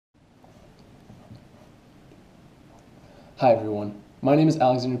Hi everyone, my name is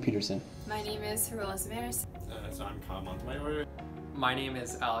Alexander Peterson. My name is Harola Samaris. So I'm Kyle Montemayor. My name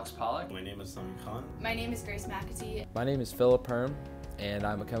is Alex Pollack. My name is Sami Khan. My name is Grace McAtee. My name is Philip Herm, and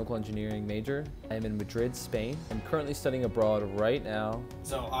I'm a chemical engineering major. I am in Madrid, Spain. I'm currently studying abroad right now.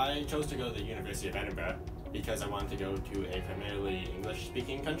 So I chose to go to the University of Edinburgh because I wanted to go to a primarily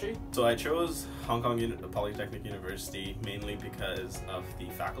English-speaking country. So I chose Hong Kong Polytechnic University mainly because of the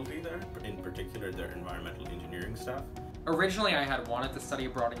faculty there, in particular their environmental engineering staff. Originally I had wanted to study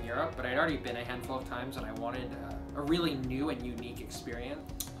abroad in Europe, but I'd already been a handful of times and I wanted a really new and unique experience.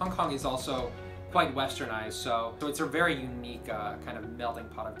 Hong Kong is also quite westernized, so it's a very unique kind of melting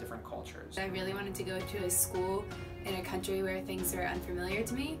pot of different cultures. I really wanted to go to a school in a country where things are unfamiliar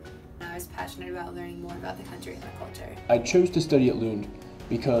to me. I was passionate about learning more about the country and the culture. I chose to study at Lund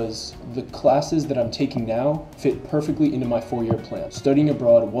because the classes that I'm taking now fit perfectly into my four-year plan. Studying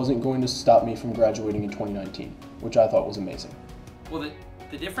abroad wasn't going to stop me from graduating in 2019, which I thought was amazing. Well,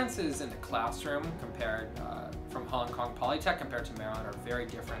 the differences in the classroom compared from Hong Kong Polytech compared to Maryland are very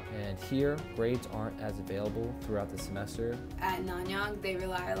different. And here, grades aren't as available throughout the semester. At Nanyang, they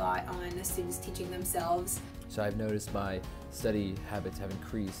rely a lot on the students teaching themselves. So I've noticed my study habits have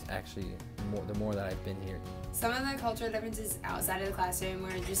increased actually the more that I've been here. Some of the cultural differences outside of the classroom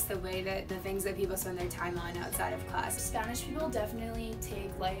were just the way that the things that people spend their time on outside of class. Spanish people definitely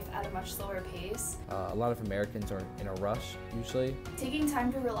take life at a much slower pace. A lot of Americans are in a rush usually. Taking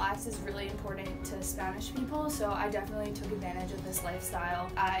time to relax is really important to Spanish people, so I definitely took advantage of this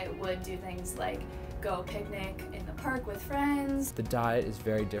lifestyle. I would do things like go picnic in the park with friends. The diet is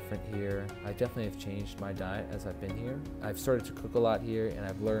very different here. I definitely have changed my diet as I've been here. I've started to cook a lot here and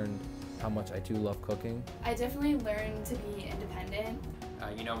I've learned how much I do love cooking. I definitely learned to be independent.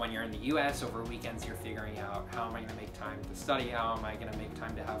 You know, when you're in the US over weekends, you're figuring out how am I going to make time to study, how am I going to make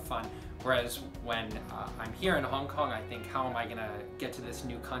time to have fun. Whereas when I'm here in Hong Kong, I think how am I going to get to this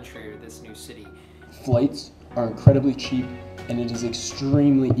new country or this new city. Flights are incredibly cheap and it is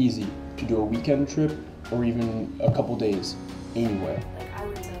extremely easy to do a weekend trip or even a couple days anywhere. Like I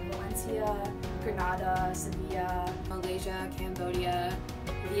went to Valencia, Grenada, Sevilla, Malaysia, Cambodia,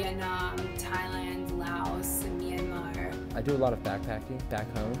 Vietnam, Thailand, Laos, and Myanmar. I do a lot of backpacking back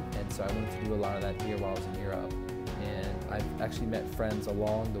home, and so I wanted to do a lot of that here while I was in Europe. And I've actually met friends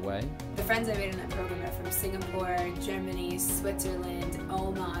along the way. The friends I made in that program are from Singapore, Germany, Switzerland,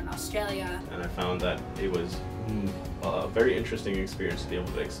 Oman, Australia. And I found that it was a very interesting experience to be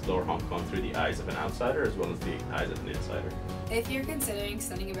able to explore Hong Kong through the eyes of an outsider as well as the eyes of an insider. If you're considering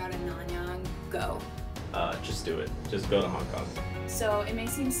studying abroad in Nanyang, go. Just do it. Just go to Hong Kong. So it may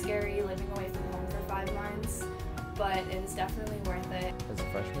seem scary living away from home for 5 months, but it is definitely worth it. As a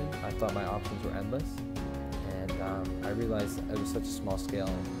freshman, I thought my options were endless, and I realized it was such a small scale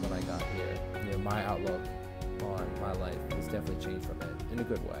when I got here. You know, my outlook on my life has definitely changed from it in a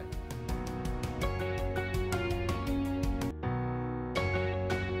good way.